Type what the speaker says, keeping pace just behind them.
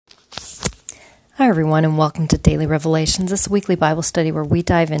Hi, everyone, and welcome to Daily Revelations. This is a weekly Bible study where we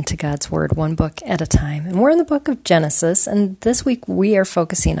dive into God's Word one book at a time. And we're in the book of Genesis, and this week we are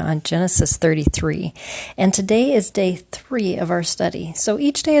focusing on Genesis 33. And today is day 3 of our study. So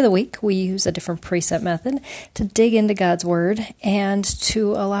each day of the week we use a different precept method to dig into God's Word and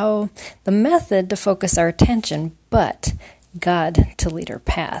to allow the method to focus our attention, but God to lead our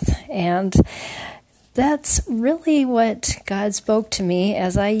path. And that's really what God spoke to me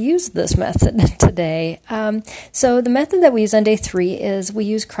as I used this method today. So the method that we use on day 3 is we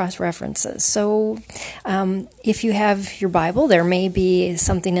use cross-references. So if you have your Bible, there may be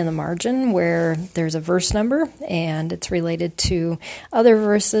something in the margin where there's a verse number and it's related to other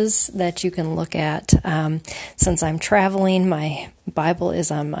verses that you can look at. Since I'm traveling, my Bible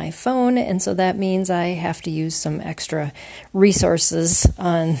is on my phone, and so that means I have to use some extra resources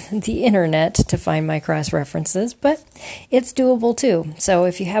on the internet to find my cross-references, but it's doable too. So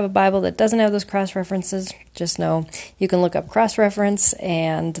if you have a Bible that doesn't have those cross-references, just know you can look up cross-reference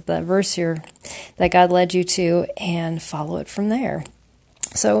and the verse that God led you to and follow it from there.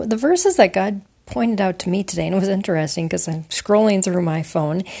 So the verses that God pointed out to me today, and it was interesting because I'm scrolling through my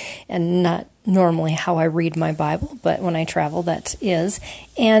phone, and not normally how I read my Bible, but when I travel, that is.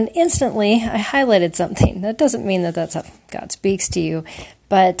 And instantly, I highlighted something. That doesn't mean that that's how God speaks to you,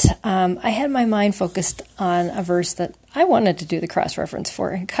 but I had my mind focused on a verse that I wanted to do the cross-reference for,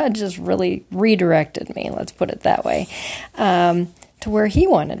 and God just really redirected me, let's put it that way, to where He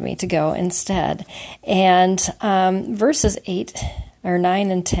wanted me to go instead. And verses 9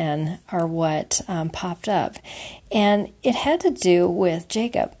 and 10 are what popped up. And it had to do with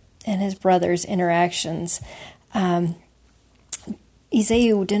Jacob and his brothers' interactions.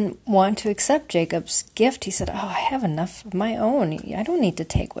 Esau didn't want to accept Jacob's gift. He said, I have enough of my own. I don't need to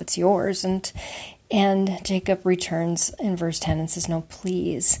take what's yours. And Jacob returns in verse 10 and says, no,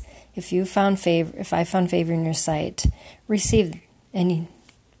 please, if I found favor in your sight, receive and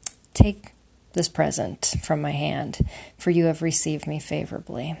take this present from my hand, for you have received me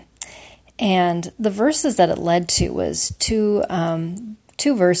favorably. And the verses that it led to was two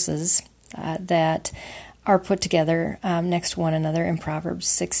verses that are put together next to one another in Proverbs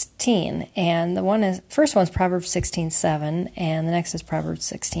 16. And first one's Proverbs 16:7, and the next is Proverbs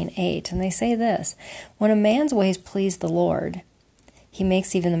 16:8. And they say this: when a man's ways please the Lord, He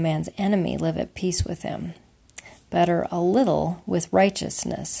makes even the man's enemy live at peace with him. Better a little with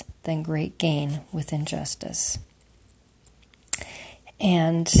righteousness than great gain with injustice.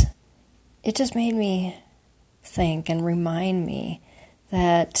 And it just made me think and remind me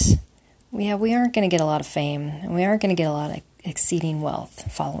that we aren't going to get a lot of fame, and we aren't going to get a lot of exceeding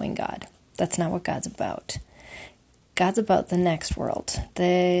wealth following God. That's not what God's about. God's about the next world,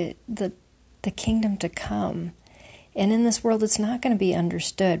 the kingdom to come. And in this world, it's not going to be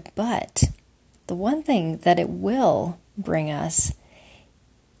understood, but the one thing that it will bring us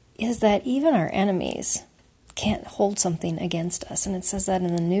is that even our enemies can't hold something against us. And it says that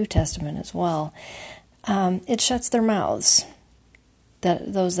in the New Testament as well. It shuts their mouths,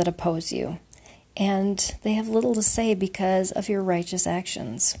 those that oppose you. And they have little to say because of your righteous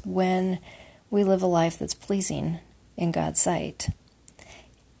actions when we live a life that's pleasing in God's sight.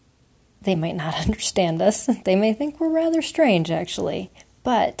 They might not understand us. They may think we're rather strange, actually.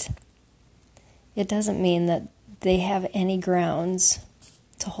 But it doesn't mean that they have any grounds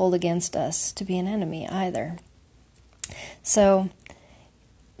to hold against us to be an enemy either. So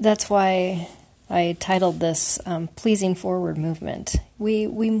that's why I titled this Pleasing Forward Movement. We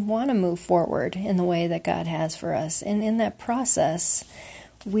want to move forward in the way that God has for us. And in that process,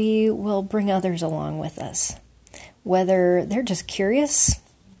 we will bring others along with us. Whether they're just curious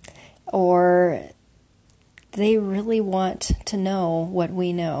or they really want to know what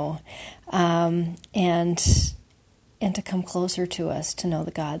we know, and to come closer to us to know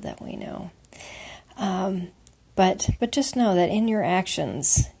the God that we know. But just know that in your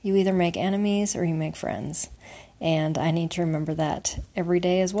actions, you either make enemies or you make friends. And I need to remember that every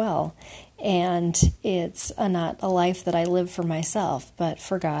day as well. And it's not a life that I live for myself, but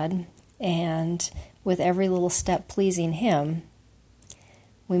for God. And with every little step pleasing Him,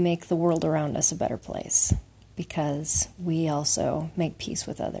 we make the world around us a better place, because we also make peace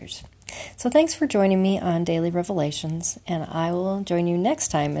with others. So thanks for joining me on Daily Revelations, and I will join you next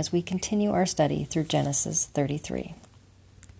time as we continue our study through Genesis 33.